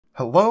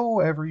Hello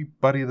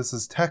everybody, this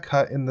is Tech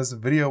Hut. In this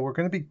video, we're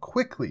going to be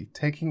quickly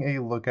taking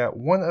a look at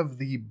one of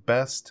the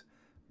best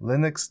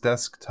Linux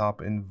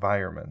desktop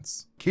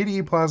environments.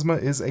 KDE Plasma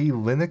is a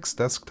Linux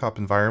desktop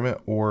environment,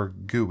 or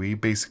GUI,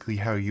 basically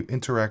how you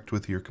interact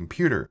with your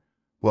computer.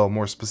 Well,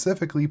 more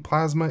specifically,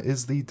 Plasma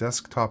is the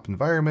desktop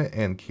environment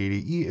and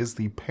KDE is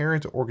the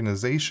parent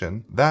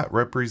organization that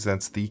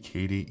represents the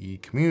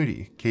KDE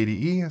community.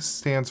 KDE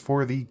stands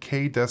for the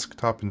K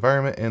desktop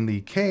environment, and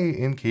the K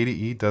in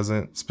KDE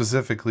doesn't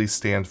specifically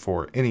stand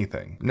for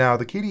anything. Now,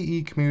 the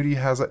KDE community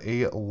has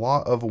a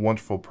lot of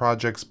wonderful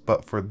projects,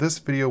 but for this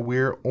video,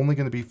 we're only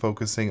going to be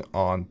focusing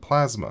on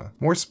Plasma.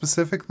 More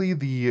specifically,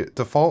 the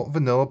default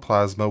vanilla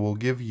Plasma will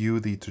give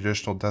you the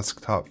traditional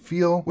desktop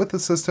feel with a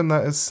system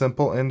that is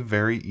simple and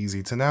very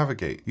easy to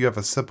navigate. You have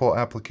a simple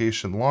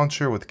application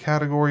launcher with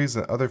categories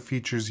and other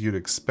features you'd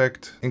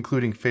expect,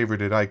 including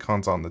favorited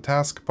icons on the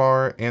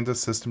taskbar and a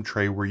system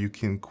tray where you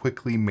can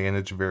quickly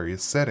manage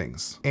various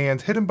settings.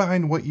 And hidden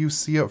behind what you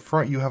see up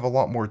front, you have a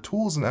lot more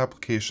tools and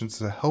applications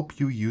to help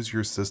you use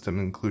your system,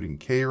 including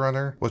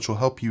KRunner, which will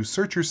help you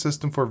search your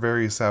system for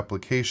various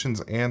applications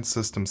and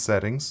system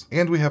settings.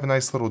 And we have a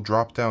nice little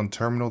drop-down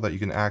terminal that you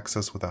can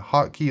access with a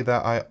hotkey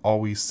that I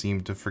always seem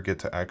to forget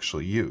to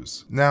actually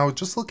use. Now,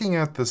 just looking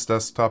at this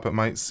desktop, it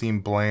might seem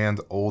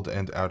bland, old,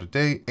 and out of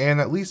date, and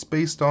at least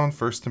based on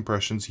first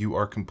impressions, you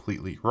are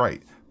completely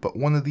right. But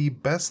one of the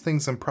best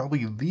things, and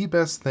probably the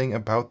best thing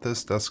about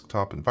this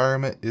desktop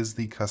environment, is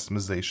the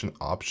customization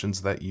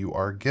options that you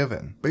are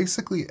given.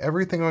 Basically,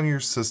 everything on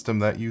your system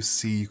that you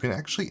see, you can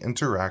actually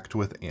interact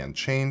with and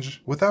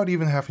change without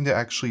even having to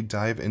actually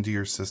dive into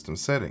your system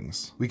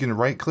settings. We can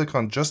right-click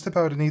on just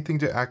about anything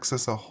to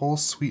access a whole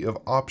suite of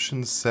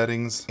options,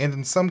 settings, and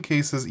in some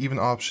cases, even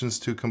options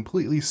to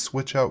completely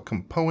switch out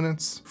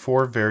components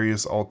for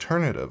various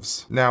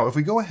alternatives. Now, if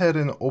we go ahead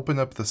and open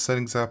up the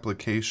settings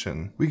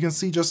application, we can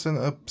see just an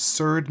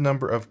absurd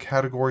number of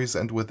categories,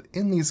 and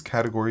within these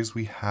categories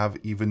we have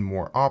even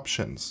more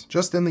options.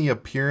 Just in the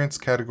appearance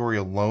category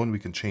alone, we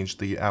can change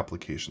the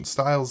application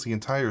styles, the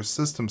entire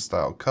system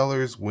style,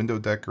 colors, window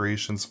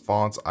decorations,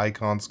 fonts,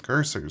 icons,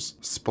 cursors,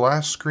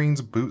 splash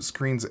screens, boot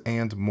screens,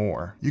 and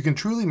more. You can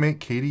truly make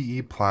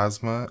KDE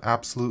Plasma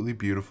absolutely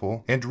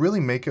beautiful and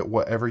really make it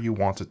whatever you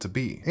want it to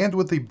be. And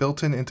with the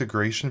built-in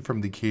integration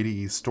from the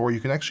KDE store, you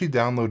can actually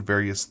download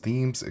various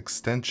themes,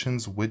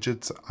 extensions,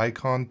 widgets,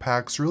 icon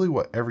packs, really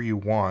whatever you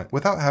want,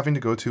 without having to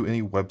go to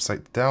any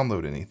website to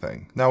download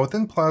anything. Now,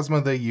 within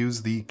Plasma, they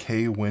use the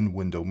KWin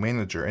window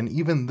manager, and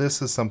even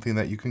this is something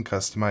that you can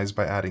customize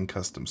by adding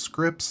custom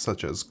scripts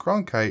such as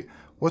Cronkite,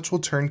 which will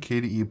turn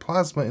KDE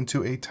Plasma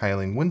into a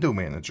tiling window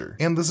manager.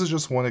 And this is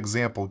just one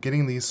example.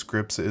 Getting these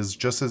scripts is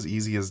just as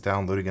easy as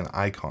downloading an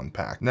icon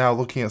pack. Now,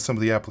 looking at some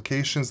of the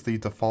applications, the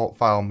default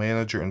file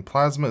manager in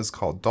Plasma is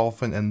called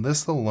Dolphin, and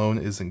this alone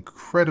is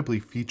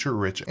incredibly feature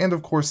rich. And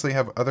of course, they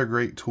have other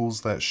great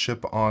tools that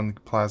ship on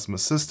Plasma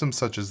systems,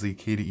 such as the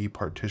KDE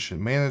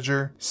Partition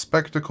Manager,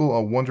 Spectacle,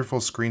 a wonderful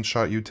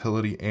screenshot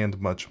utility, and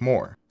much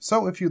more.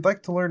 So if you'd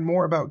like to learn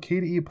more about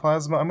KDE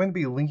Plasma, I'm going to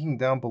be linking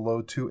down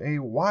below to a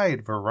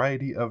wide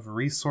variety of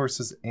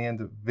resources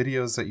and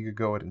videos that you could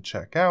go ahead and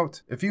check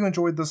out. If you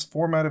enjoyed this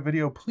format of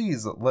video,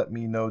 please let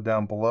me know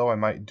down below. I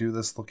might do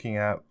this looking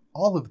at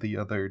all of the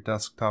other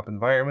desktop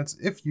environments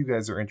if you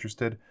guys are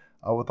interested.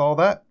 With all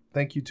that,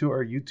 thank you to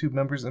our YouTube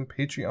members and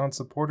Patreon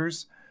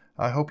supporters.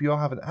 I hope you all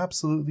have an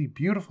absolutely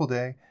beautiful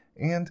day,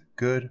 and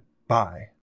goodbye.